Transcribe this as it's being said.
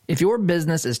If your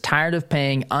business is tired of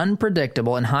paying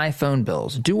unpredictable and high phone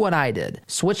bills, do what I did.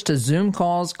 Switch to Zoom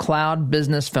Call's cloud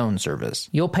business phone service.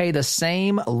 You'll pay the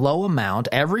same low amount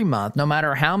every month, no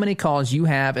matter how many calls you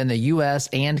have in the U.S.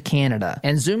 and Canada.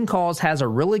 And Zoom Calls has a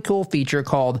really cool feature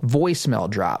called voicemail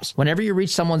drops. Whenever you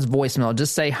reach someone's voicemail,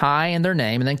 just say hi and their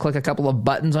name, and then click a couple of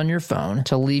buttons on your phone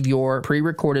to leave your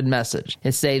pre-recorded message.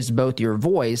 It saves both your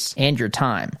voice and your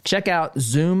time. Check out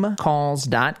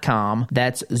zoomcalls.com.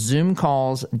 That's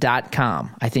zoomcalls.com.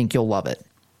 I think you'll love it.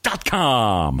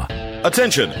 .com.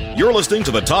 Attention, you're listening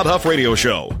to the Todd Huff Radio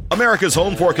Show, America's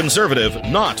home for conservative,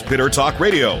 not bitter talk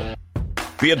radio.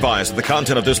 Be advised that the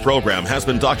content of this program has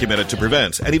been documented to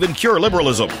prevent and even cure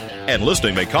liberalism, and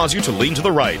listening may cause you to lean to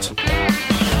the right.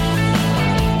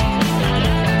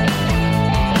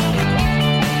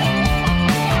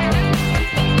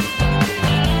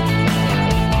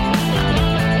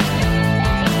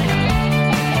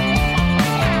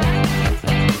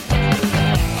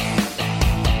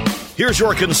 Here's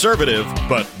your conservative,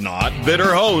 but not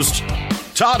bitter host,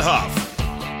 Todd Huff.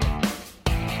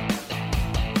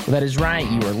 That is right.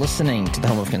 You are listening to the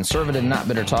home of conservative, not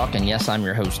bitter talk. And yes, I'm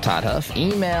your host, Todd Huff.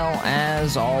 Email,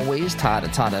 as always,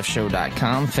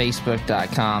 todd@toddhuffshow.com,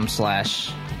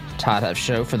 facebook.com/Todd Huff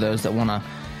Show for those that want to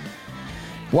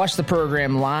watch the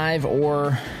program live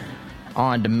or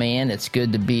on demand. It's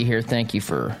good to be here. Thank you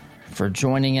for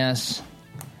joining us.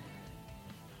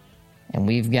 And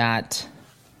we've got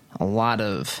a lot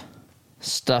of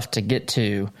stuff to get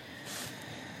to.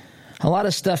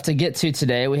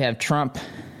 Today. We have Trump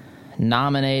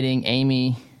nominating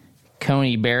Amy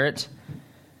Coney Barrett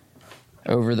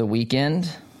over the weekend.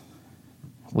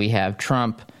 We have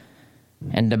Trump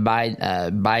and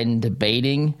Biden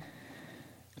debating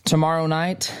tomorrow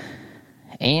night.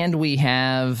 And we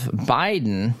have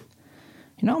Biden.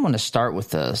 I'm going to start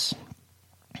with this.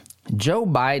 Joe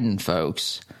Biden,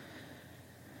 folks.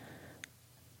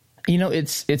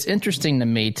 It's interesting to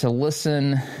me to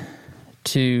listen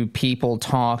to people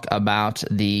talk about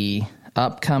the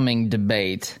upcoming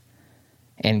debate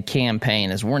and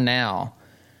campaign, as we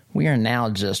are now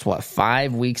just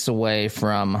 5 weeks away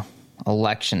from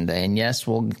Election Day. And yes,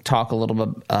 we'll talk a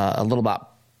little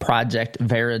about Project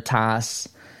Veritas,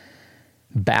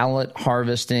 ballot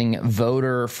harvesting,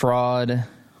 voter fraud,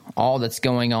 all that's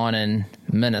going on in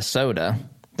Minnesota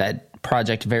that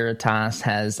Project Veritas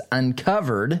has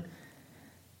uncovered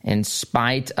in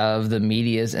spite of the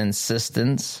media's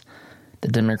insistence, the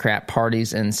Democrat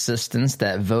Party's insistence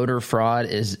that voter fraud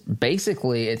is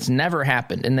basically, it's never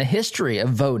happened in the history of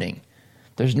voting.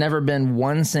 There's never been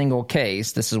one single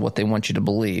case, this is what they want you to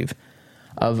believe,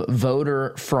 of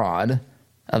voter fraud,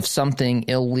 of something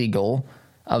illegal,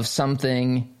 of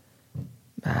something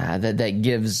that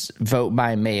gives vote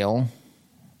by mail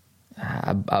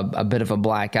a bit of a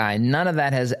black eye. None of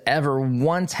that has ever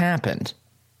once happened.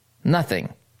 Nothing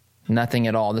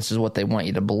at all. This is what they want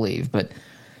you to believe. But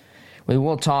we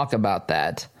will talk about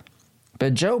that.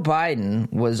 But Joe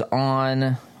Biden was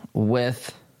on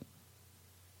with,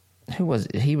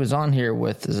 he was on here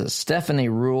with Stephanie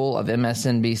Ruhle of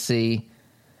MSNBC.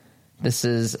 This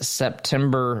is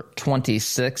September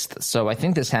 26th. So I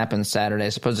think this happened Saturday. I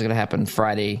suppose it's going to happen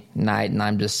Friday night,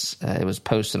 and it was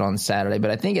posted on Saturday.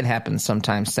 But I think it happened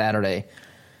sometime Saturday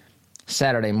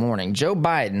morning. Joe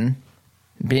Biden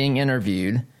being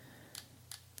interviewed.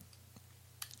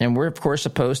 And we're, of course,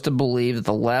 supposed to believe that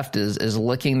the left is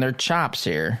licking their chops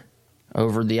here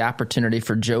over the opportunity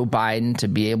for Joe Biden to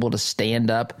be able to stand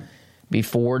up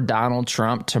before Donald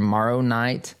Trump tomorrow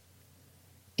night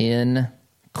in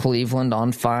Cleveland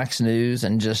on Fox News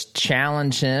and just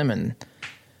challenge him and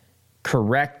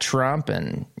correct Trump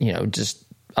and, just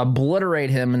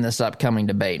obliterate him in this upcoming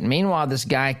debate. Meanwhile, this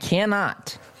guy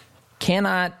cannot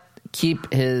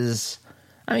keep his,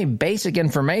 basic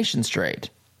information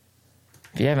straight.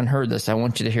 If you haven't heard this, I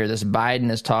want you to hear this.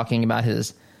 Biden is talking about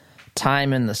his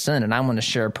time in the Senate. I want to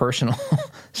share a personal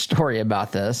story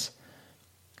about this.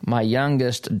 My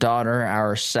youngest daughter,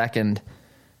 our second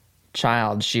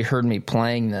child, she heard me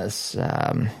playing this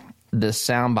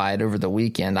soundbite over the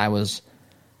weekend.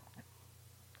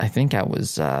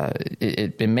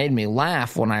 It made me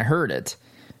laugh when I heard it.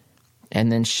 And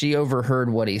then she overheard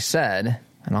what he said,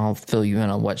 and I'll fill you in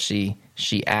on what she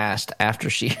asked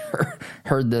after she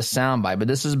heard this soundbite. But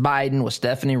this is Biden with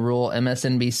Stephanie Ruhle,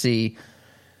 MSNBC,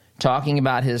 talking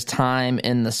about his time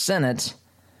in the Senate.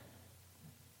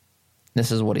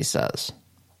 This is what he says.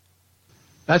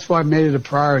 That's why I made it a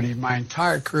priority my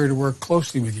entire career to work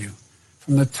closely with you.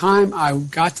 From the time I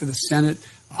got to the Senate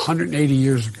 180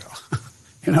 years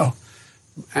ago,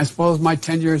 as well as my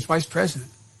tenure as vice president.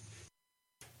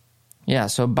 Yeah,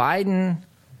 so Biden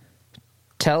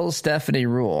tells Stephanie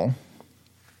Ruhle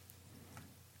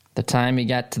the time he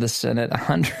got to the Senate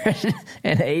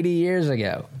 180 years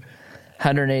ago.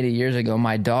 180 years ago,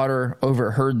 my daughter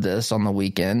overheard this on the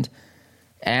weekend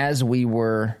as we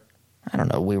were,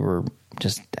 we were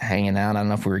just hanging out. I don't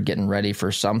know if we were getting ready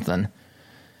for something.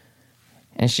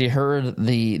 And she heard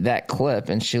that clip,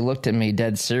 and she looked at me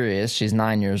dead serious. She's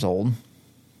 9 years old,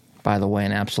 by the way,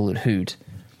 an absolute hoot.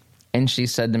 And she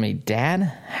said to me, "Dad,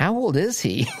 how old is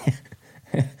he?"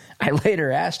 I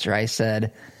later asked her, I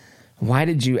said, "Why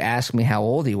did you ask me how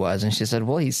old he was?" And she said,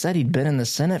 "Well, he said he'd been in the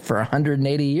Senate for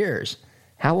 180 years.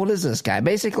 How old is this guy?"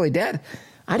 Basically, "Dad,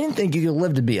 I didn't think you could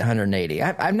live to be 180.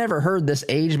 I've never heard this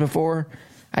age before.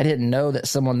 I didn't know that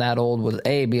someone that old would,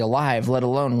 A, be alive, let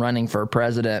alone running for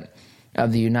president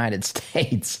of the United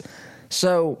States."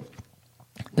 So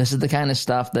this is the kind of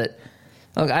stuff that,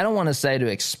 look, I don't want to say to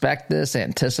expect this,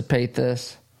 anticipate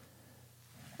this,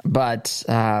 but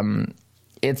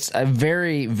it's a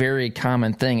very, very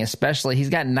common thing, especially he's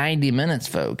got 90 minutes,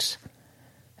 folks.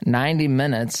 90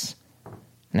 minutes.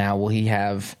 Now, will he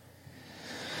have,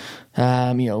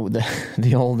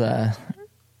 the old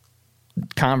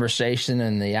conversation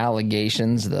and the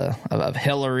allegations of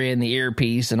Hillary and the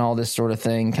earpiece and all this sort of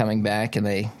thing coming back? Can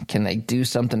they do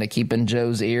something to keep in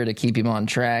Joe's ear to keep him on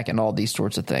track and all these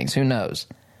sorts of things? Who knows?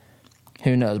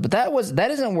 Who knows? But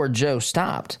that isn't where Joe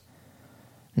stopped.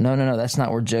 No, that's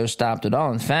not where Joe stopped at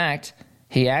all. In fact,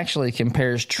 he actually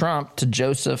compares Trump to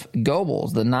Joseph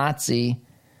Goebbels, the Nazi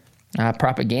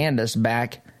propagandist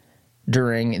back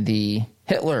during the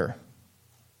Hitler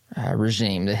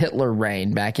regime, the Hitler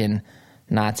reign back in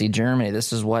Nazi Germany.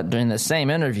 This is what, during the same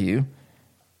interview,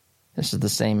 this is the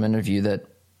same interview that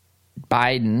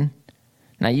Biden,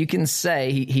 now you can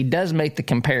say, he does make the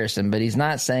comparison, but he's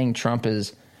not saying Trump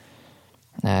is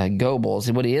Goebbels.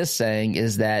 What he is saying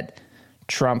is that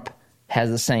Trump has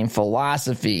the same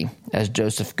philosophy as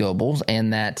Joseph Goebbels,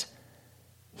 and that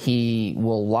he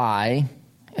will lie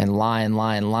and lie and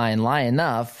lie and lie and lie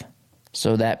enough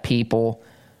so that people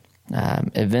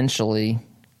eventually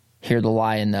hear the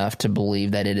lie enough to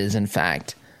believe that it is, in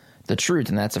fact, the truth.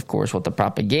 And that's, of course, what the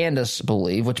propagandists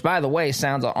believe, which, by the way,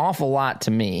 sounds an awful lot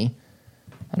to me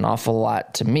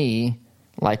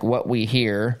like what we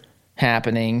hear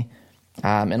happening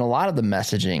in a lot of the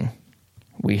messaging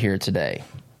we hear today.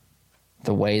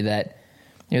 The way that,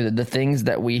 the things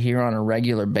that we hear on a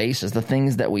regular basis, the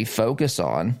things that we focus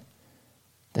on,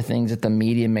 the things that the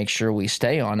media makes sure we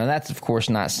stay on. And that's, of course,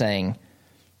 not saying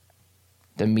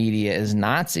the media is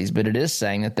Nazis, but it is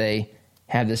saying that they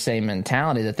have the same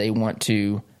mentality, that they want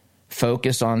to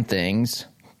focus on things,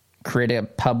 create a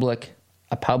public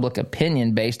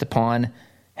opinion based upon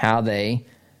how they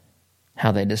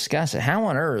discuss it. How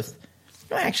on earth?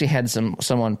 I actually had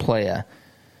someone play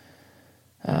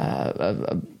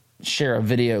share a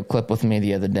video clip with me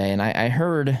the other day, and I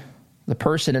heard the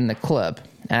person in the clip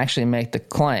actually make the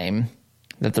claim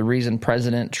that the reason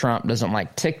President Trump doesn't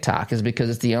like TikTok is because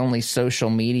it's the only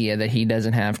social media that he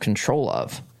doesn't have control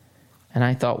of. And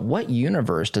I thought, what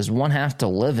universe does one have to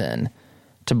live in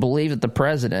to believe that the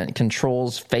president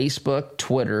controls Facebook,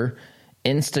 Twitter,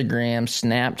 Instagram,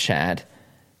 Snapchat,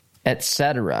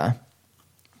 etc.,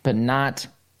 but not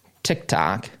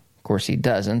TikTok? Of course, he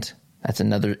doesn't.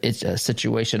 It's a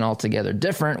situation altogether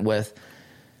different with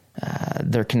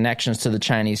their connections to the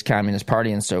Chinese Communist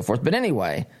Party and so forth. But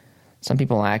anyway, some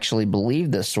people actually believe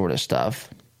this sort of stuff,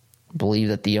 believe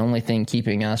that the only thing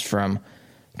keeping us from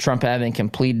Trump having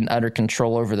complete and utter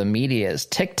control over the media is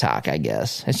TikTok, I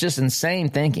guess. It's just insane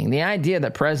thinking. The idea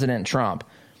that President Trump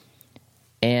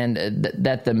and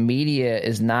that the media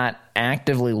is not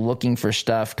actively looking for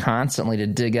stuff constantly to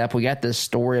dig up. We got this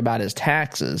story about his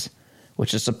taxes,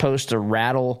 which is supposed to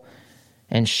rattle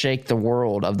and shake the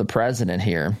world of the president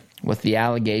here with the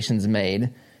allegations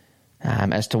made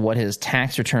as to what his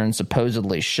tax returns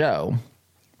supposedly show,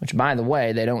 which, by the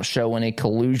way, they don't show any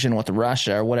collusion with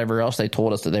Russia or whatever else they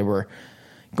told us that they were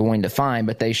going to find,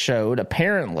 but they showed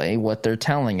apparently what they're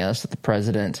telling us, that the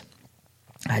president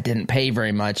didn't pay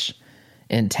very much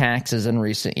in taxes in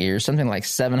recent years, something like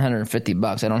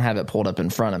 $750. I don't have it pulled up in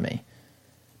front of me,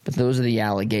 but those are the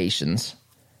allegations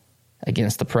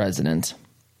against the president.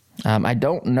 I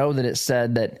don't know that it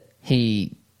said that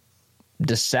he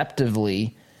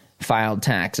deceptively filed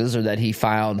taxes or that he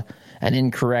filed an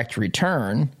incorrect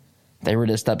return. They were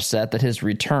just upset that his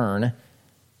return,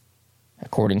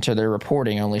 according to their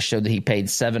reporting, only showed that he paid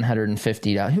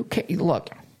 $750.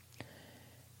 Look,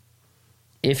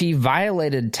 if he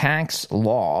violated tax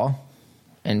law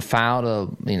and filed a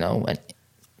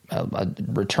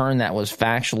return that was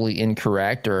factually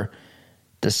incorrect or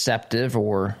deceptive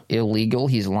or illegal.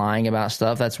 He's lying about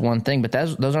stuff. That's one thing. But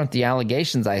those aren't the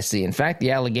allegations I see. In fact,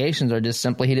 the allegations are just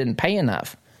simply he didn't pay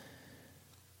enough.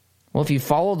 Well, if you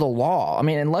follow the law, I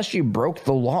mean, unless you broke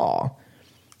the law,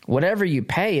 whatever you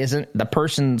pay isn't the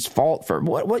person's fault. For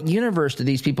what universe do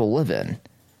these people live in?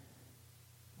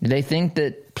 Do they think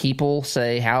that people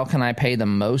say, how can I pay the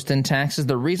most in taxes?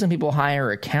 The reason people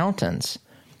hire accountants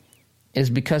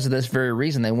is because of this very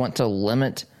reason. They want to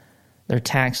limit their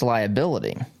tax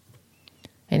liability.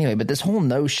 Anyway, but this whole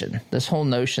notion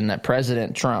that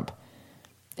President Trump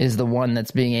is the one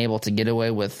that's being able to get away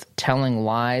with telling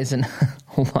lies and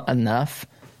enough.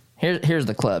 Here's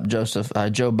the clip, Joseph.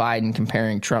 Joe Biden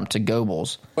comparing Trump to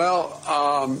Goebbels. Well,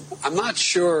 I'm not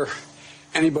sure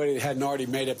anybody that hadn't already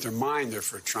made up their mind there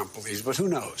for Trump believes, but who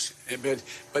knows?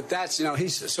 But that's,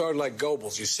 he's sort of like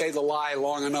Goebbels. You say the lie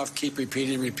long enough, keep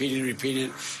repeating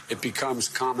it, it becomes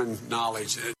common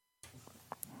knowledge.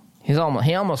 He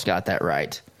almost got that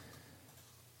right.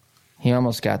 He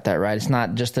almost got that right. It's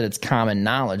not just that it's common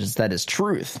knowledge, it's that it's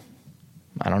truth.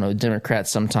 I don't know, Democrats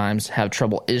sometimes have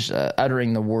trouble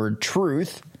uttering the word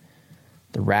truth.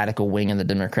 The radical wing of the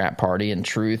Democrat Party and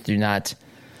truth do not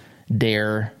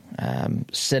dare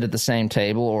sit at the same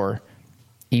table or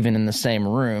even in the same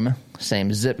room,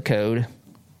 same zip code,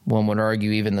 one would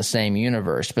argue even the same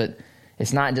universe. But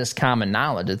it's not just common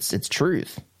knowledge, it's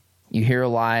truth. You hear a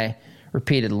lie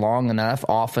repeated long enough,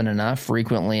 often enough,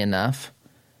 frequently enough,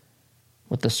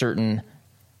 with a certain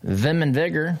vim and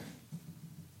vigor,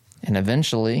 and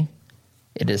eventually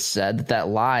it is said that that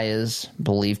lie is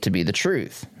believed to be the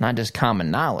truth. Not just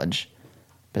common knowledge,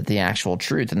 but the actual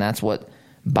truth. And that's what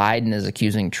Biden is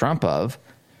accusing Trump of.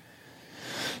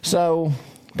 So,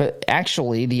 but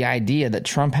actually the idea that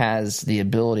Trump has the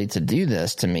ability to do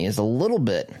this, to me, is a little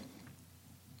bit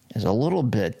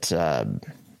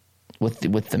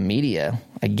with the media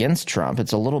against Trump,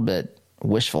 it's a little bit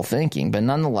wishful thinking. But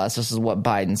nonetheless, this is what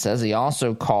Biden says. He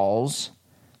also calls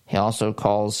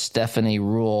Stephanie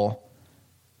Ruhle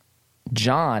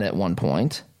John at one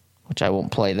point, which I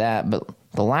won't play that. But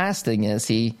the last thing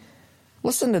is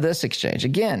listen to this exchange.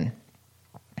 Again,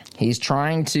 he's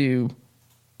trying to,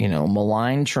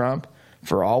 malign Trump.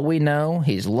 For all we know,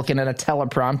 he's looking at a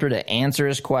teleprompter to answer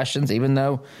his questions, even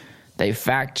though they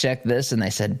fact-checked this and they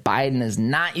said Biden is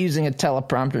not using a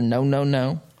teleprompter.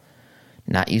 No.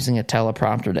 Not using a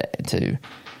teleprompter to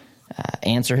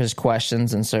answer his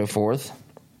questions and so forth.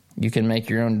 You can make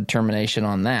your own determination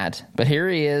on that. But here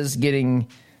he is getting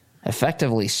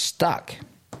effectively stuck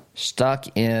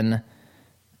in,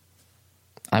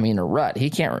 a rut.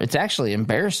 He can't. It's actually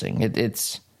embarrassing.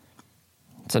 It's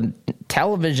a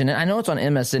television. I know it's on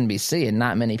MSNBC and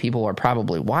not many people are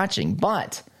probably watching,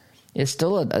 but it's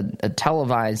still a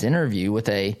televised interview with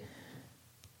a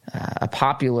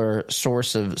popular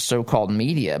source of so-called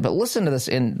media. But listen to this.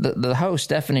 And the host,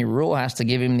 Stephanie Ruhle, has to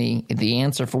give him the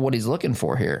answer for what he's looking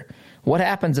for here. What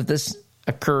happens if this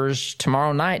occurs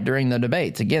tomorrow night during the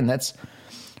debates? Again, that's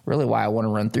really why I want to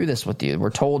run through this with you.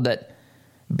 We're told that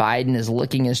Biden is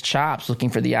licking his chops, looking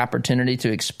for the opportunity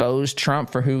to expose Trump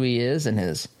for who he is and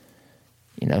his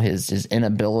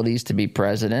inabilities to be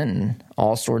president and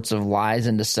all sorts of lies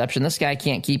and deception. This guy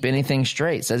can't keep anything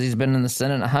straight. Says he's been in the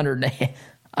Senate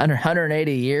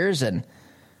 180 years and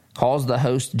calls the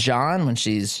host John when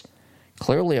she's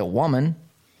clearly a woman.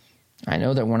 I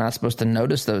know that we're not supposed to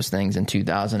notice those things in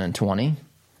 2020,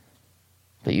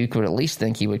 but you could at least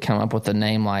think he would come up with a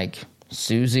name like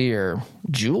Susie or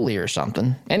Julie or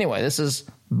something. Anyway, this is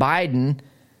Biden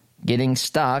getting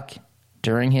stuck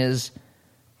during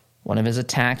one of his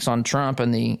attacks on Trump,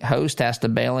 and the host has to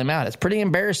bail him out. It's pretty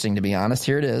embarrassing, to be honest.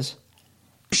 Here it is.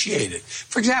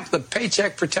 For example, the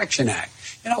Paycheck Protection Act.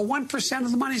 1%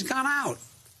 of the money's gone out.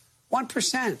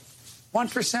 1%.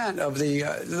 1% of the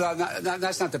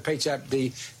that's not the paycheck.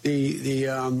 The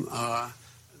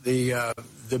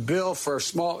bill for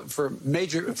small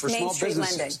businesses.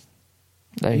 Lending.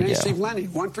 There you go. Mainstream lending.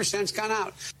 1%'s gone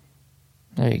out.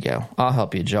 There you go. I'll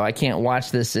help you, Joe. I can't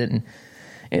watch this in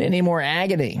any more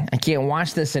agony. I can't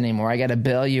watch this anymore. I got to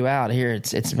bail you out. Here,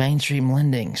 it's mainstream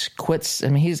lending. Quits.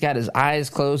 He's got his eyes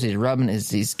closed. He's rubbing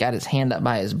he's got his hand up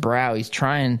by his brow. He's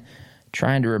trying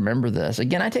to remember this.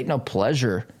 Again, I take no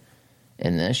pleasure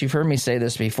in this. You've heard me say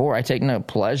this before. I take no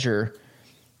pleasure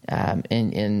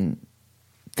in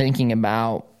thinking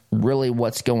about really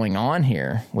what's going on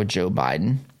here with Joe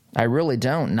Biden. I really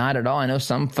don't. Not at all. I know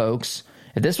some folks,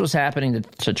 if this was happening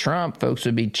to Trump, folks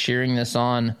would be cheering this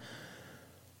on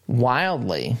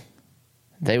wildly.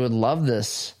 They would love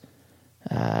this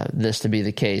to be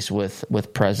the case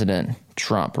with President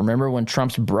Trump. Remember when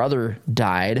Trump's brother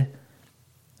died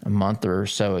a month or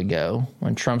so ago,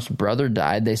 when Trump's brother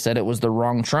died, they said it was the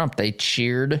wrong Trump. They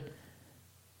cheered,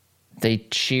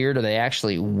 or they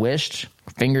actually wished,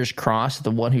 fingers crossed, that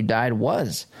the one who died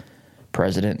was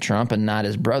President Trump and not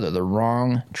his brother. The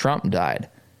wrong Trump died.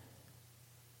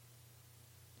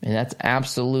 And that's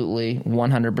absolutely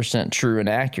 100% true and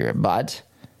accurate, but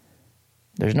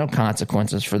there's no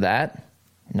consequences for that.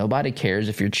 Nobody cares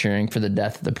if you're cheering for the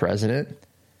death of the president.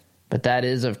 But that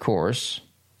is, of course,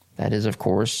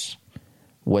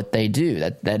 what they do.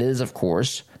 That is, of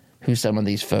course, who some of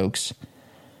these folks,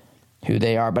 who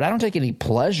they are. But I don't take any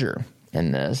pleasure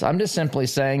in this. I'm just simply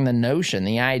saying the notion,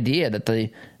 the idea that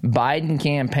the Biden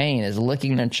campaign is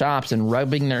licking their chops and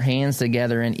rubbing their hands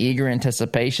together in eager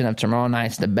anticipation of tomorrow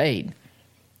night's debate,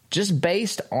 just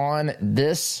based on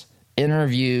this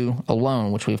interview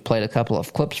alone, which we've played a couple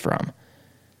of clips from.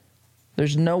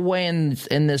 There's no way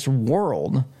in this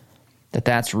world that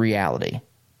that's reality.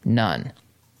 None.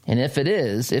 And if it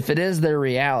is their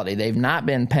reality, they've not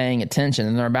been paying attention,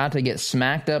 and they're about to get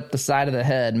smacked up the side of the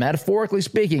head, metaphorically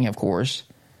speaking, of course.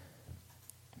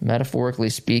 Metaphorically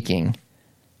speaking,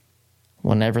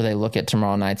 whenever they look at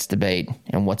tomorrow night's debate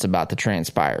and what's about to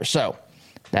transpire. So,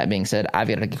 that being said, I've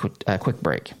got a quick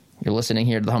break. You're listening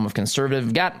here to the home of conservative.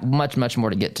 We've got much more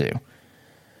to get to.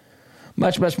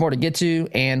 Much more to get to,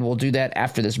 and we'll do that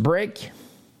after this break.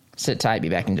 Sit tight. Be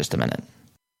back in just a minute.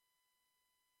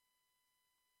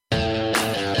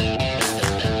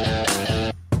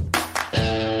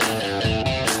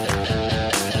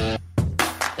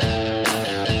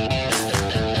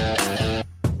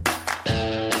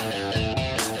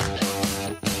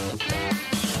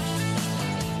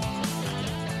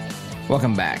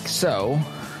 Welcome back. So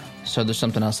there's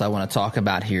something else I want to talk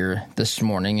about here this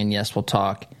morning, and yes, we'll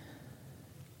talk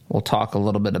a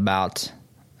little bit about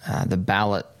the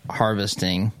ballot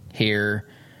harvesting here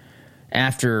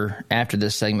after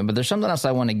this segment. But there's something else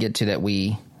I want to get to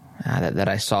that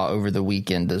I saw over the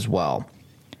weekend as well.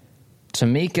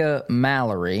 Tamika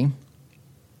Mallory,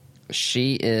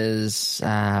 she is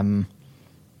Now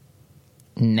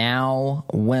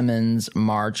Women's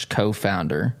March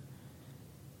co-founder.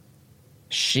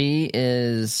 She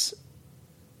is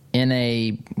in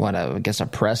a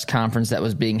press conference that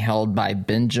was being held by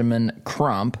Benjamin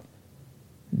Crump,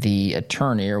 the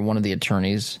attorney, or one of the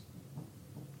attorneys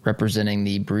representing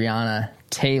the Breonna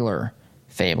Taylor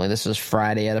family. This was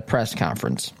Friday at a press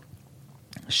conference.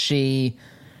 She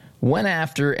went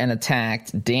after and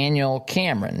attacked Daniel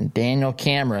Cameron. Daniel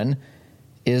Cameron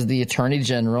is the Attorney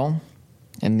General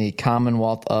in the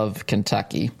Commonwealth of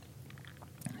Kentucky,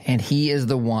 and he is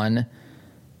the one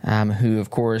who,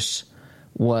 of course,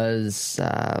 was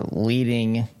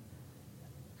leading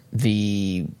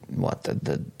the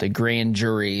grand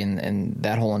jury and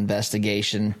that whole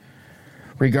investigation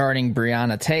regarding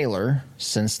Breonna Taylor,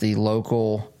 since the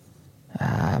local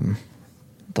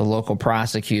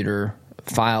prosecutor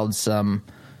filed some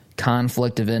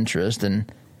conflict of interest.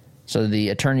 And so the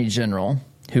Attorney General,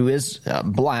 who is a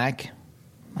black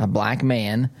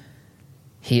man,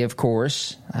 he, of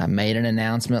course, made an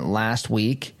announcement last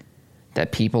week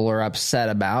that people are upset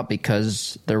about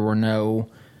because there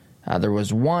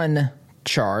was one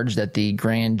charge that the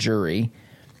grand jury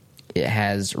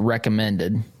has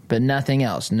recommended, but nothing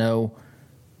else. No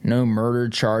murder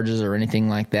charges or anything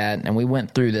like that. And we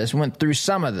went through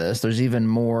some of this. There's even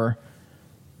more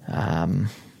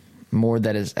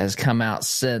that has come out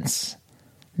since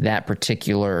that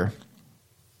particular.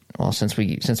 Well, since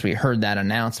we heard that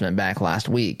announcement back last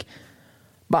week.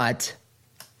 But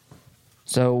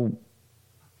so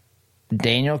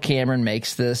Daniel Cameron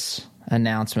makes this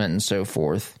announcement and so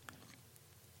forth.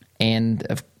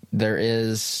 And there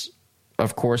is,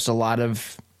 of course, a lot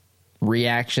of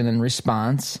reaction and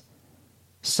response.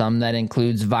 Some that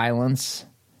includes violence,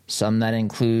 some that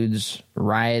includes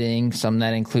rioting, some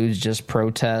that includes just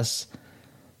protests,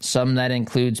 some that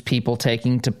includes people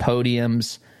taking to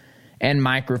podiums and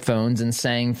microphones and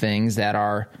saying things that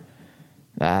are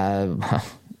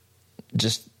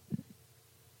just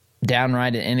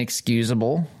downright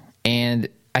inexcusable. And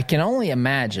I can only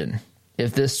imagine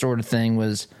if this sort of thing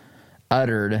was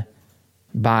uttered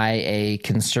by a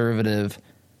conservative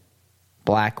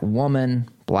black woman,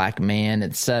 black man,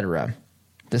 etc.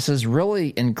 This is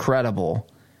really incredible.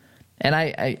 And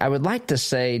I would like to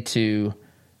say to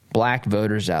black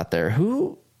voters out there,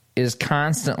 who is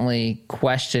constantly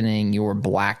questioning your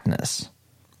blackness?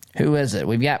 Who is it?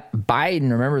 We've got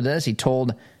Biden. Remember this? He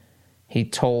told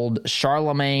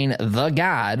Charlemagne the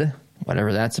God,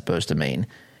 whatever that's supposed to mean.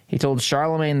 He told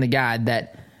Charlemagne the God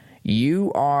that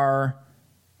you aren't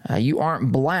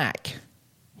black.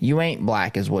 You ain't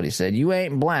black is what he said. You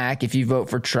ain't black if you vote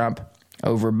for Trump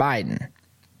over Biden.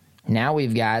 Now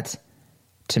we've got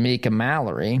Tamika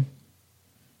Mallory.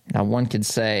 Now one could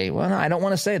say, well, no, I don't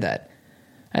want to say that.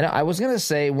 I was going to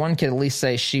say one could at least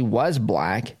say she was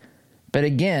black, but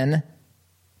again,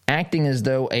 acting as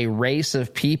though a race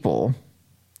of people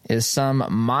is some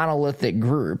monolithic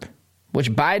group,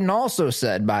 which Biden also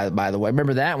said, by the way.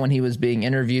 Remember that when he was being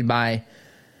interviewed by,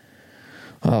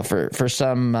 for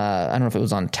some, I don't know if it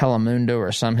was on Telemundo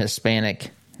or some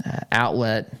Hispanic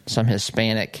outlet, some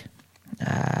Hispanic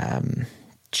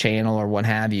channel or what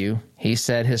have you. He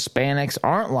said Hispanics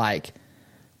aren't like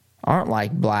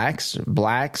blacks.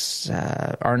 Blacks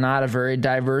are not a very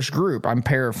diverse group. I'm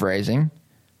paraphrasing.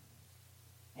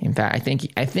 In fact,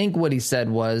 I think what he said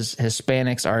was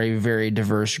Hispanics are a very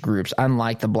diverse group,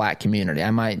 unlike the black community.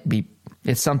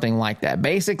 It's something like that.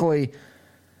 Basically,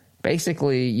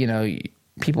 you know,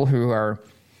 people who are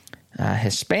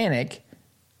Hispanic,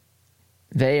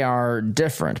 they are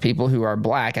different. People who are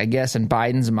black, I guess, in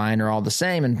Biden's mind are all the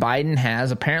same. And Biden has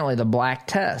apparently the black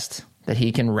test that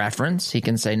he can reference. He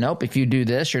can say, nope, if you do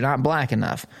this, you're not black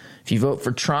enough. If you vote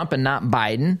for Trump and not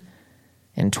Biden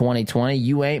in 2020,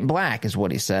 you ain't black, is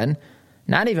what he said.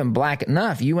 Not even black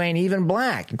enough. You ain't even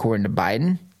black, according to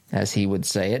Biden, as he would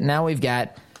say it. Now we've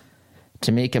got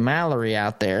Tamika Mallory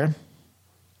out there.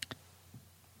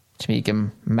 Tamika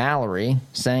Mallory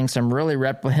saying some really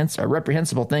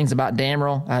reprehensible things about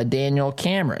Daniel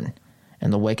Cameron in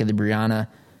the wake of the Breonna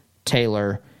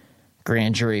Taylor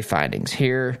grand jury findings.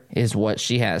 Here is what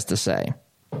she has to say.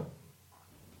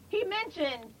 He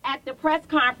mentioned at the press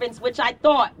conference, which I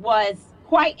thought was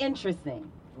quite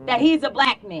interesting, that he's a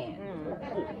black man.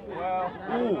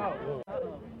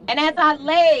 And as I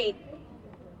laid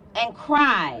and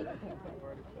cried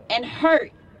and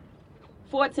hurt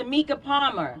for Tamika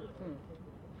Palmer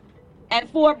and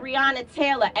for Breonna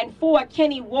Taylor and for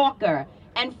Kenny Walker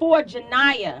and for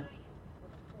Janiyah,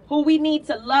 who we need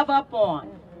to love up on,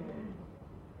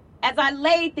 as I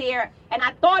laid there and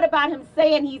I thought about him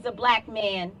saying he's a black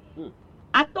man,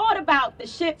 I thought about the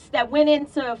ships that went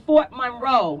into Fort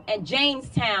Monroe and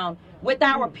Jamestown with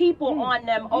our people on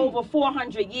them over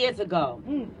 400 years ago.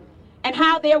 And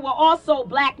how there were also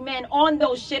black men on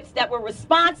those ships that were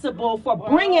responsible for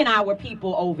bringing our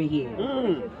people over here.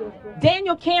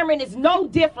 Daniel Cameron is no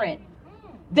different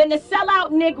than the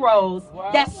sellout Negroes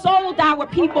that sold our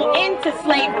people into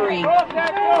slavery.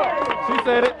 She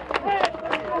said it.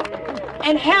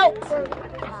 And helped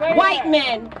white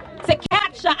men to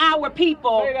capture our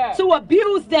people, to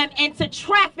abuse them and to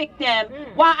traffic them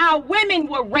while our women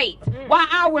were raped, while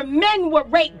our men were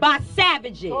raped by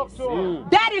savages.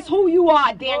 That is who you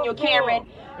are, Daniel Cameron.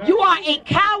 You are a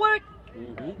coward.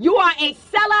 You are a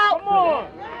sellout.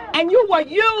 And you were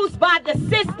used by the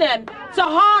system to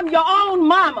harm your own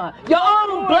mama, your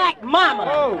own black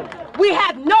mama. We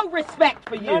have no respect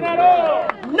for you.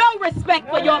 No respect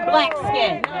for your black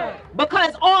skin.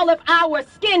 Because all of our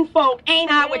skin folk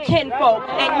ain't our kin folk.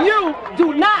 And you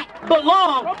do not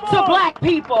belong to black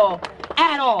people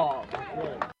at all.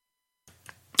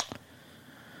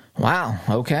 Wow,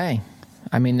 okay.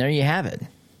 I mean, there you have it.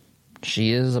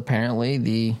 She is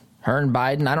apparently her and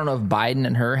Biden, I don't know if Biden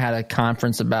and her had a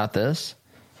conference about this.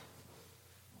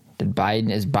 Is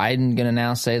Biden going to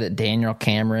now say that Daniel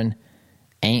Cameron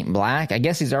ain't black? I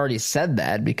guess he's already said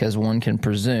that because one can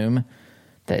presume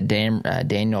that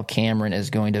Daniel Cameron is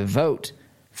going to vote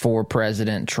for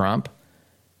President Trump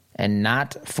and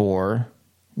not for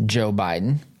Joe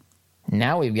Biden.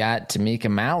 Now we've got Tamika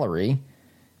Mallory.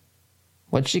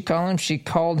 What'd she call him? She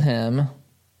called him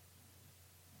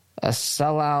a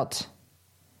sellout.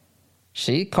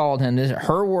 She called him,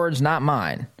 her words, not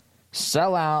mine,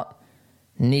 sellout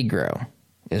Negro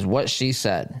is what she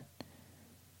said.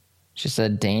 She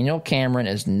said Daniel Cameron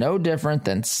is no different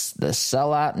than the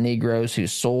sellout Negroes who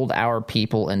sold our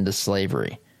people into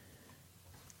slavery.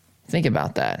 Think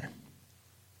about that.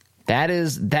 That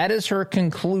is her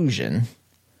conclusion.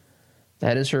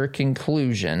 That is her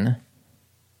conclusion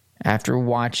after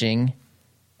watching.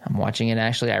 I'm watching it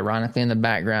actually ironically in the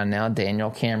background now, Daniel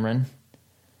Cameron.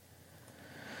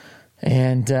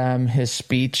 And his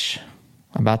speech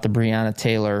about the Breonna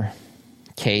Taylor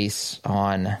case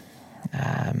on,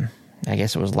 I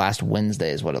guess it was last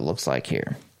Wednesday is what it looks like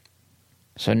here.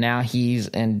 So now he's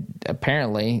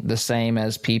apparently the same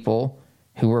as people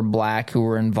who were black who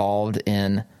were involved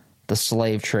in the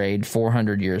slave trade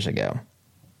 400 years ago.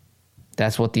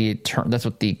 That's what the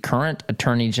current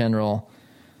Attorney General,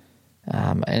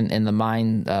 in the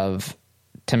mind of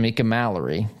Tamika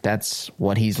Mallory, that's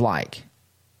what he's like.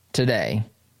 Today,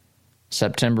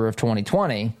 September of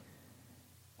 2020,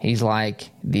 He's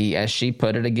like, as she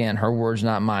put it again, her words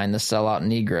not mine, the sellout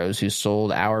Negroes who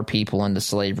sold our people into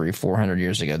slavery 400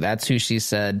 years ago. That's who she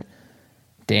said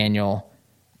Daniel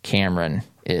Cameron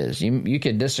is. You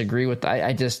could disagree with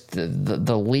I just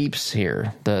the leaps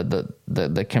here,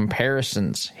 the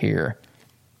comparisons here.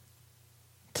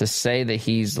 To say that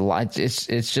he's like, it's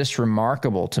just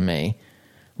remarkable to me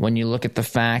when you look at the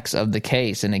facts of the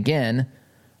case. And again,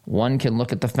 one can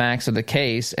look at the facts of the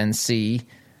case and see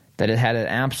that it had an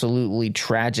absolutely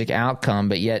tragic outcome,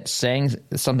 but yet saying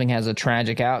something has a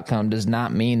tragic outcome does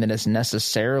not mean that it's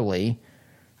necessarily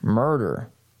murder.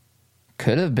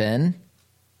 Could have been,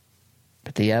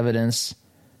 but the evidence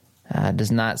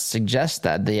does not suggest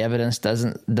that. The evidence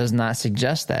does not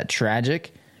suggest that.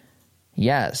 Tragic,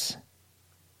 yes.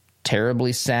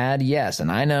 Terribly sad, yes.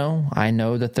 And I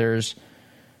know that there's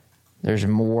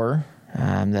more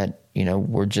that,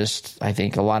 we're just, I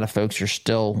think a lot of folks are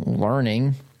still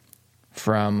learning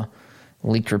from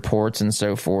leaked reports and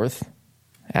so forth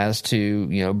as to,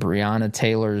 Breonna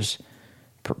Taylor's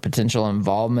potential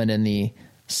involvement in the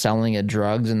selling of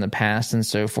drugs in the past and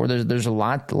so forth. There's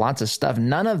lots of stuff.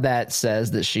 None of that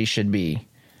says that she should be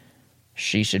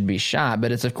shot,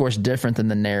 but it's of course different than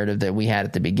the narrative that we had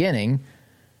at the beginning,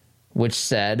 which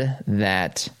said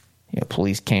that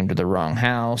police came to the wrong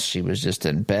house. She was just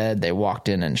in bed. They walked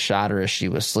in and shot her as she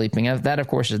was sleeping. That, of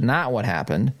course, is not what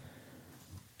happened.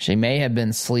 She may have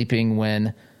been sleeping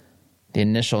when the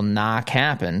initial knock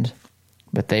happened,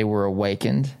 but they were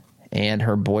awakened, and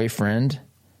her boyfriend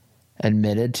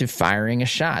admitted to firing a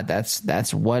shot.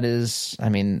 That's what is. I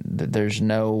mean, there's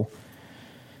no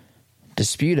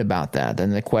dispute about that.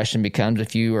 Then the question becomes,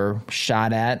 if you are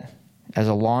shot at as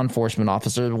a law enforcement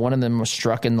officer, one of them was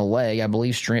struck in the leg, I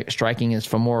believe striking his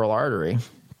femoral artery.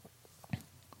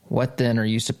 What then are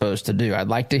you supposed to do? I'd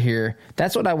like to hear,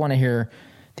 that's what I want to hear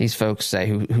these folks say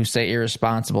who say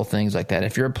irresponsible things like that.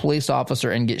 If you're a police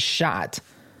officer and get shot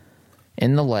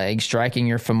in the leg, striking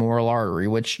your femoral artery,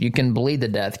 which you can bleed to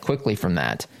death quickly from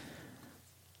that,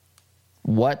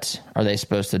 what are they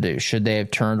supposed to do? Should they have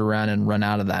turned around and run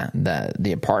out of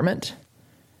the apartment?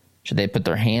 Should they put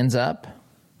their hands up?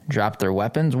 Drop their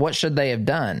weapons? What should they have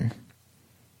done?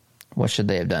 What should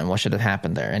have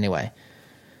happened there? Anyway,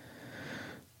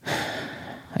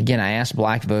 again, I ask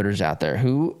black voters out there,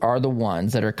 who are the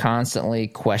ones that are constantly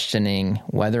questioning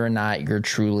whether or not you're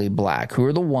truly black? Who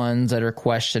are the ones that are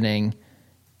questioning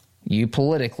you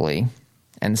politically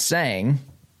and saying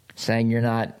you're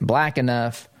not black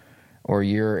enough, or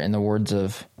you're, in the words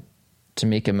of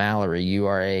Tamika Mallory, you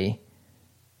are a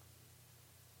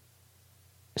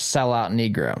sellout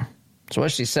Negro. So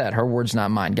what she said, her words,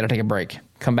 not mine. Got to take a break.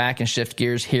 Come back and shift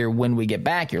gears here when we get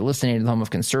back. You're listening to the home of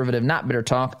conservative, not bitter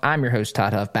talk. I'm your host,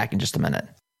 Todd Huff. Back in just a minute.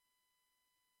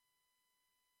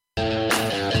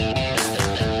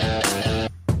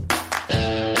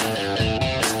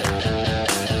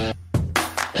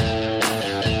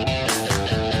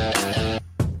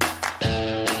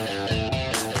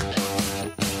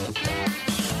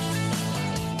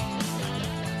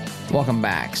 Welcome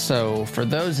back. So for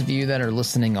those of you that are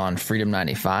listening on Freedom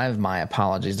 95, my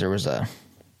apologies. There was a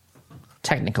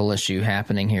technical issue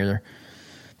happening here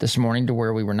this morning to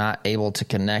where we were not able to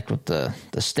connect with the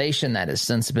station. That has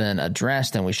since been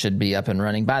addressed, and we should be up and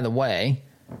running. By the way,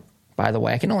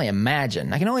 I can only imagine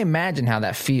how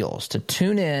that feels to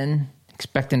tune in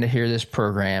expecting to hear this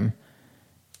program.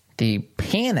 The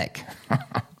panic,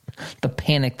 the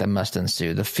panic that must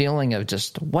ensue, the feeling of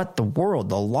just what the world,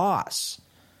 the loss.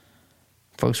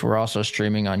 Folks, we're also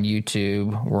streaming on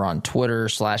YouTube. We're on Twitter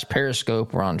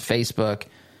 /Periscope. We're on Facebook.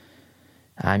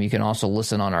 You can also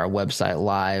listen on our website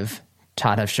live,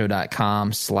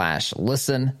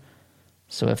 toddhuffshow.com/listen.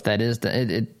 So if that is,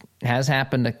 it has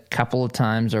happened a couple of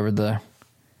times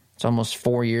it's almost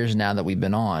 4 years now that we've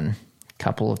been on. A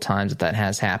couple of times that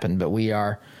has happened, but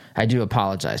I do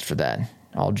apologize for that.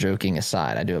 All joking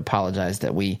aside, I do apologize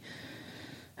that we,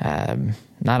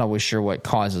 not always sure what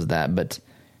causes that, but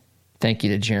thank you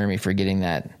to Jeremy for getting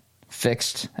that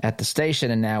fixed at the station,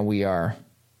 and now we are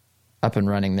up and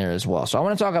running there as well. So I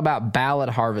want to talk about ballot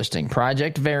harvesting.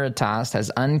 Project Veritas has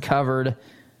uncovered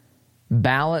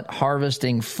ballot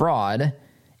harvesting fraud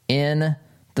in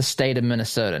the state of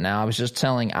Minnesota. Now, I was just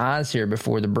telling Oz here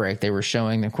before the break, they were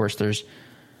showing, of course, there's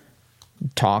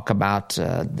talk about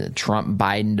the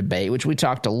Trump-Biden debate, which we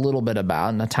talked a little bit about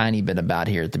and a tiny bit about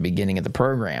here at the beginning of the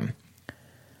program.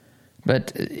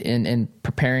 But in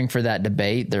preparing for that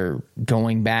debate, they're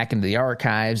going back into the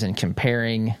archives and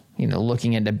comparing,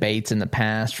 looking at debates in the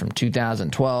past from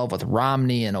 2012 with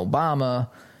Romney and Obama,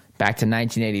 back to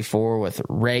 1984 with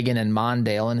Reagan and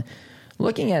Mondale. And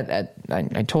looking at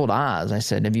I told Oz, I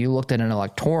said, have you looked at an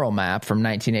electoral map from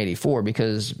 1984?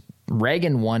 Because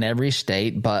Reagan won every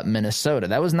state but Minnesota.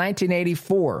 That was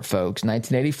 1984, folks,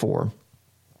 1984.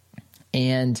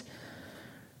 And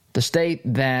the state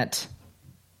that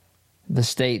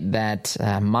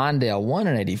Mondale won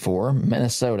in 84,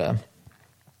 Minnesota,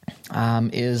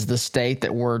 is the state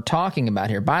that we're talking about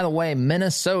here. By the way,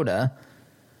 Minnesota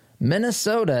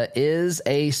is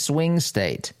a swing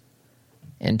state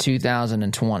in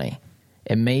 2020.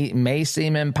 It may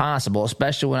seem impossible,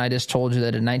 especially when I just told you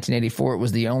that in 1984 it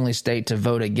was the only state to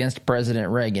vote against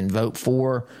President Reagan, vote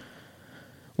for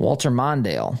Walter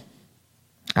Mondale.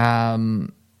 That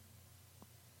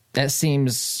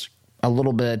seems a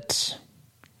little bit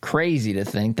crazy to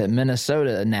think that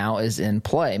Minnesota now is in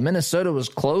play. Minnesota was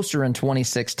closer in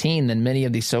 2016 than many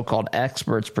of these so-called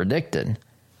experts predicted.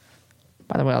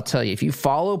 By the way, I'll tell you, if you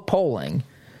follow polling,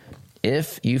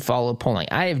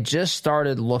 I have just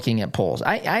started looking at polls.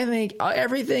 I think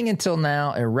everything until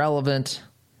now irrelevant.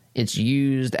 It's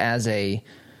used as a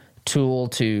tool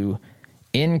to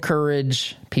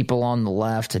encourage people on the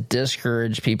left, to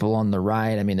discourage people on the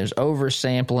right. I mean, there's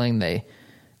oversampling.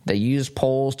 They use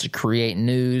polls to create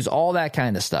news, all that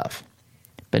kind of stuff.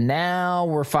 But now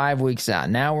we're 5 weeks out.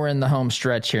 Now we're in the home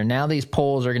stretch here. Now these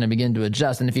polls are going to begin to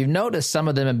adjust. And if you've noticed, some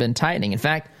of them have been tightening. In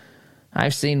fact,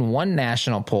 I've seen one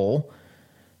national poll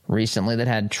recently that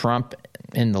had Trump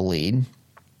in the lead.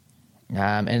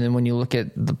 And then when you look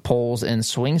at the polls in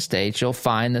swing states, you'll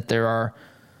find that there are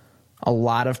a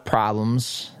lot of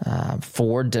problems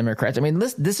for Democrats. I mean,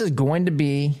 this is going to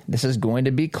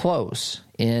be close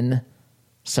in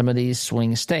some of these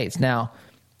swing states. Now,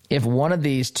 if one of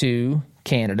these two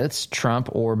candidates, Trump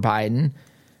or Biden,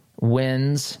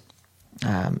 wins,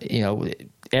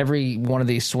 every one of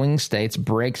these swing states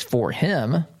breaks for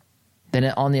him, then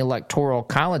on the Electoral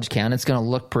College count, it's going to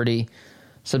look pretty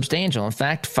substantial. In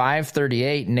fact,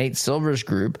 538, Nate Silver's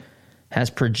group, has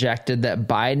projected that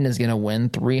Biden is going to win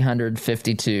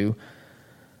 352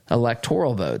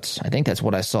 electoral votes. I think that's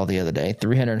what I saw the other day,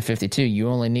 352. You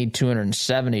only need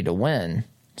 270 to win.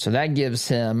 So that gives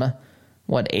him,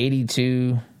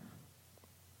 82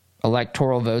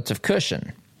 electoral votes of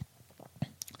cushion.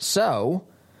 So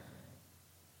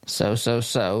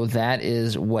that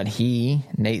is what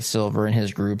Nate Silver, and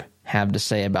his group have to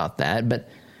say about that. But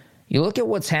you look at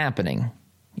what's happening.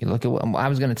 You look at what I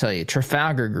was going to tell you,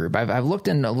 Trafalgar Group. I've looked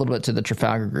in a little bit to the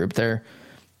Trafalgar Group. They're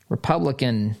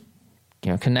Republican,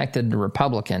 connected to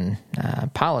Republican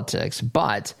politics,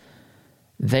 but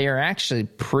they are actually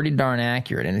pretty darn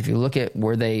accurate. And if you look at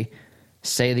where they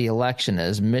say the election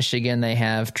is, Michigan, they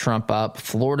have Trump up.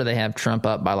 Florida, they have Trump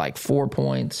up by like 4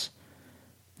 points.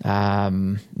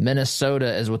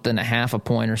 Minnesota is within a half a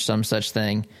point or some such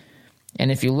thing.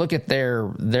 And if you look at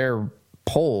their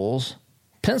polls,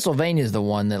 Pennsylvania is the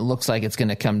one that looks like it's going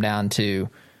to come down to,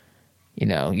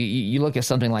 you look at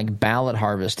something like ballot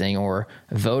harvesting or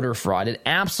voter fraud. It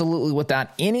absolutely, without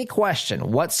any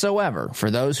question whatsoever,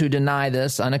 for those who deny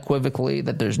this unequivocally,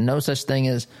 that there's no such thing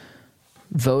as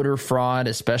voter fraud,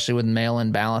 especially with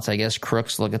mail-in ballots. I guess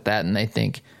crooks look at that and they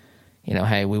think,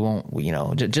 hey, we won't,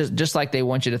 just like they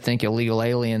want you to think illegal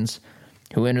aliens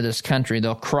who enter this country,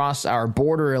 they'll cross our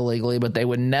border illegally, but they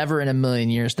would never in a million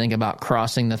years think about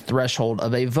crossing the threshold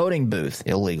of a voting booth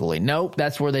illegally. Nope,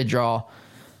 that's where they draw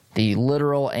the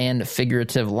literal and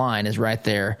figurative line, is right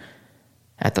there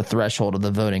at the threshold of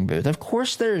the voting booth. Of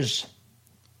course there's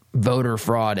voter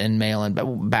fraud in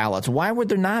mail-in ballots. Why would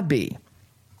there not be?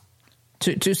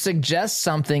 To suggest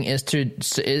something is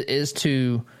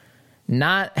to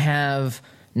not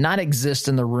exist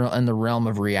in the realm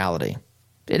of reality.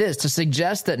 It is to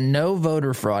suggest that no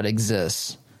voter fraud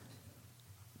exists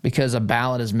because a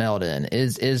ballot is mailed in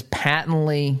is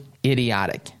patently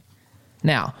idiotic.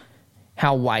 Now,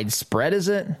 how widespread is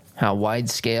it? How wide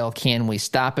scale? Can we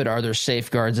stop it? Are there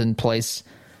safeguards in place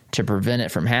to prevent it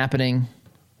from happening?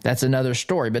 That's another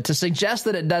story. But to suggest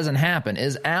that it doesn't happen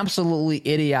is absolutely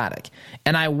idiotic.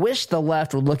 And I wish the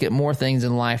left would look at more things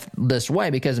in life this way,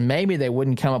 because maybe they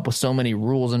wouldn't come up with so many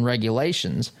rules and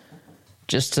regulations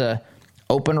just to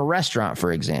open a restaurant,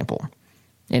 for example.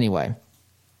 Anyway,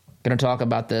 going to talk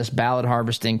about this ballot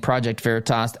harvesting, Project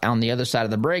Veritas, on the other side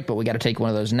of the break, but we got to take one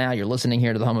of those now. You're listening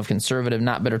here to the home of conservative,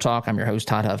 not bitter talk. I'm your host,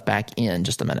 Todd Huff, back in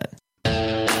just a minute.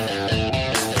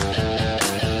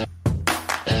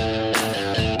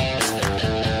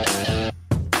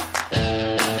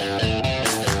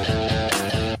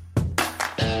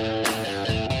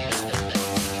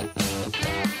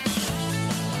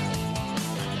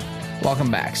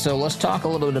 Welcome back. So let's talk a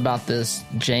little bit about this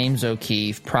James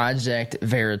O'Keefe, Project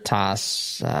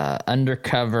Veritas,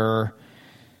 undercover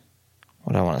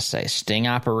what do I want to say, sting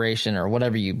operation or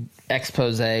whatever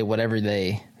expose, whatever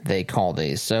they call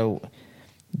these. So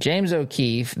James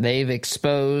O'Keefe, they've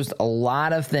exposed a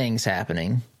lot of things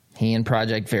happening, he and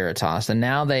Project Veritas, and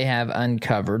now they have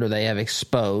uncovered or they have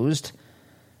exposed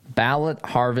ballot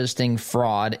harvesting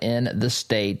fraud in the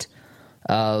state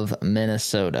of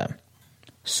Minnesota.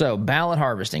 So ballot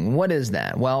harvesting, what is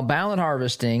that? Well, ballot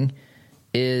harvesting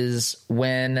is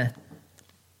when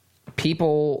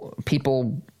people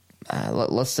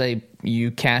let's say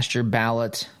you cast your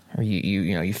ballot or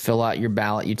you fill out your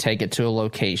ballot, you take it to a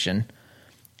location.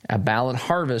 A ballot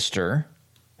harvester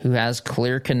who has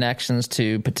clear connections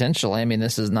to potentially, I mean,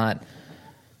 this is not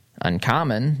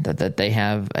uncommon that they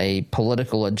have a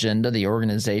political agenda, the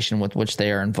organization with which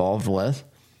they are involved with.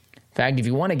 In fact, if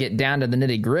you want to get down to the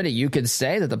nitty-gritty, you could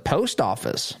say that the post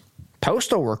office,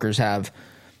 postal workers have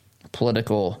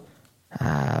political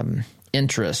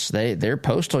interests. Their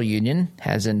postal union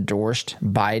has endorsed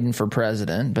Biden for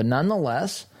president, but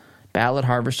nonetheless, ballot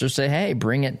harvesters say, hey,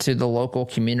 bring it to the local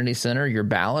community center, your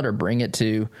ballot, or bring it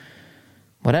to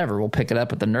whatever. We'll pick it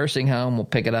up at the nursing home. We'll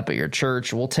pick it up at your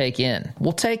church. We'll take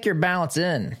your ballots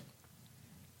in.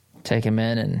 Take them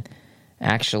in and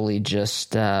actually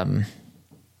just, turn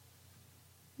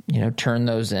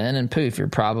those in, and poof, your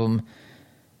problem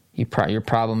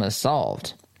is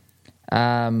solved.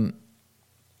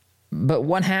 But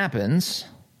what happens?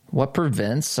 What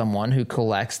prevents someone who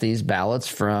collects these ballots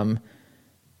from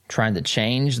trying to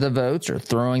change the votes or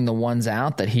throwing the ones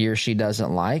out that he or she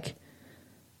doesn't like?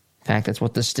 In fact, that's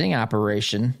what the sting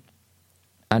operation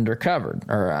uncovered,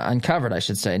 I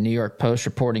should say. New York Post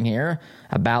reporting here,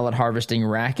 a ballot harvesting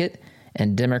racket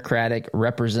in Democratic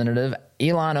Representative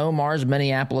Ilhan Omar's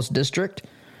Minneapolis district.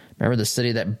 Remember the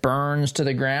city that burns to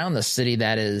the ground, the city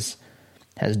that has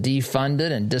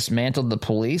defunded and dismantled the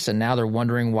police, and now they're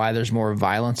wondering why there's more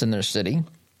violence in their city.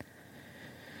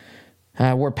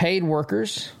 Where paid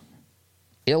workers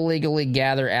illegally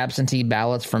gather absentee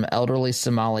ballots from elderly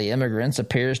Somali immigrants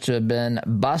appears to have been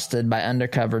busted by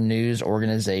undercover news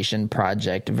organization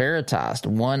Project Veritas.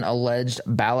 One alleged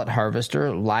ballot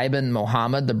harvester, Liban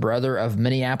Mohammed, the brother of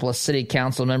Minneapolis City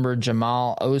Council member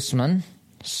Jamal Osman,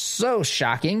 so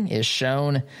shocking, is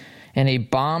shown in a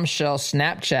bombshell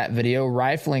Snapchat video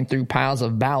rifling through piles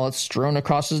of ballots strewn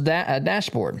across his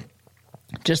dashboard.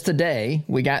 Just today,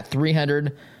 we got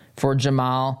 300 for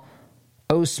Jamal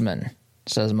Osman,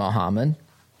 says Mohammed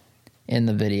in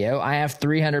the video. I have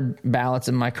 300 ballots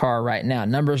in my car right now.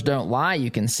 Numbers don't lie. You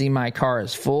can see my car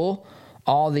is full.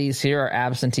 All these here are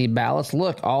absentee ballots.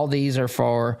 Look, all these are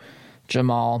for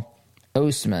Jamal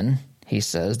Osman, he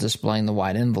says, displaying the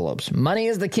white envelopes. Money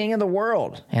is the king of the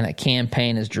world, and a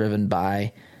campaign is driven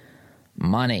by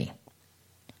money.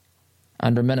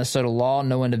 Under Minnesota law,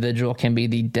 no individual can be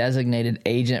the designated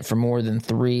agent for more than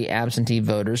 3 absentee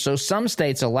voters. So some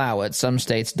states allow it, some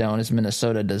states don't, as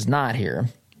Minnesota does not here.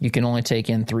 You can only take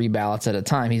in 3 ballots at a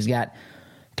time. He's got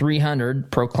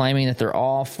 300 proclaiming that they're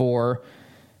all for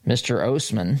Mr.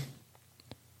 Osman.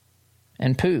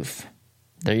 And poof,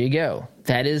 there you go.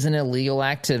 That is an illegal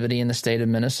activity in the state of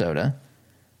Minnesota.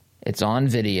 It's on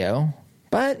video.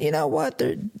 But you know what?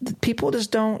 People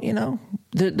just don't,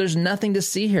 there's nothing to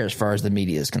see here as far as the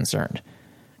media is concerned.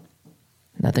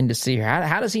 Nothing to see here.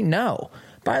 How does he know?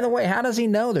 By the way, how does he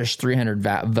know there's 300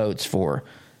 votes for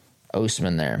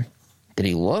Osman there? Did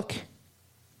he look?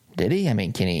 Did he? I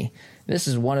mean, can he? This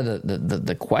is one of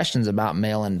the questions about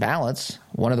mail-in ballots.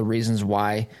 One of the reasons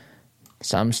why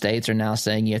some states are now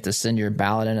saying you have to send your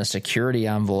ballot in a security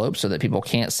envelope so that people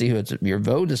can't see who your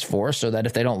vote is for, so that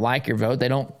if they don't like your vote, they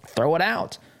don't throw it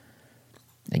out.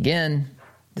 Again,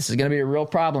 this is going to be a real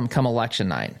problem come election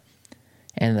night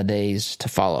and the days to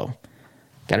follow.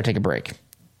 Got to take a break.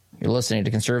 You're listening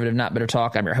to Conservative Not Bitter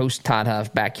Talk. I'm your host, Todd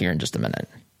Huff, back here in just a minute.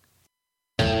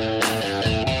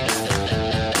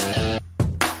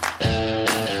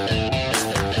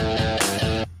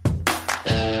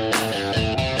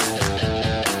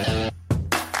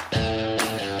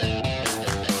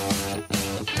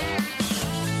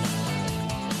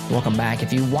 Welcome back.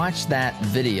 If you watch that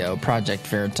video, Project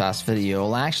Veritas video,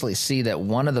 you'll actually see that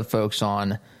one of the folks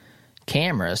on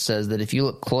camera says that if you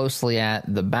look closely at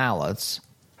the ballots,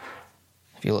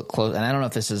 if you look close, and I don't know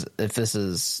if this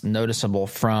is noticeable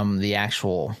from the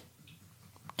actual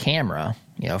camera,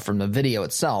 from the video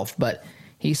itself, but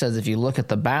he says if you look at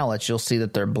the ballots, you'll see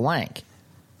that they're blank.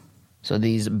 So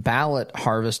these ballot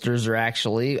harvesters are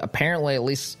actually, apparently, at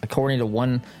least according to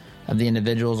one of the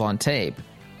individuals on tape,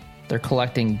 they're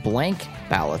collecting blank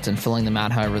ballots and filling them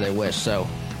out however they wish. So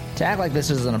to act like this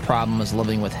isn't a problem is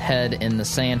living with head in the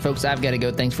sand. Folks, I've got to go.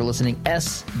 Thanks for listening.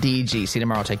 SDG. See you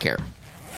tomorrow. Take care.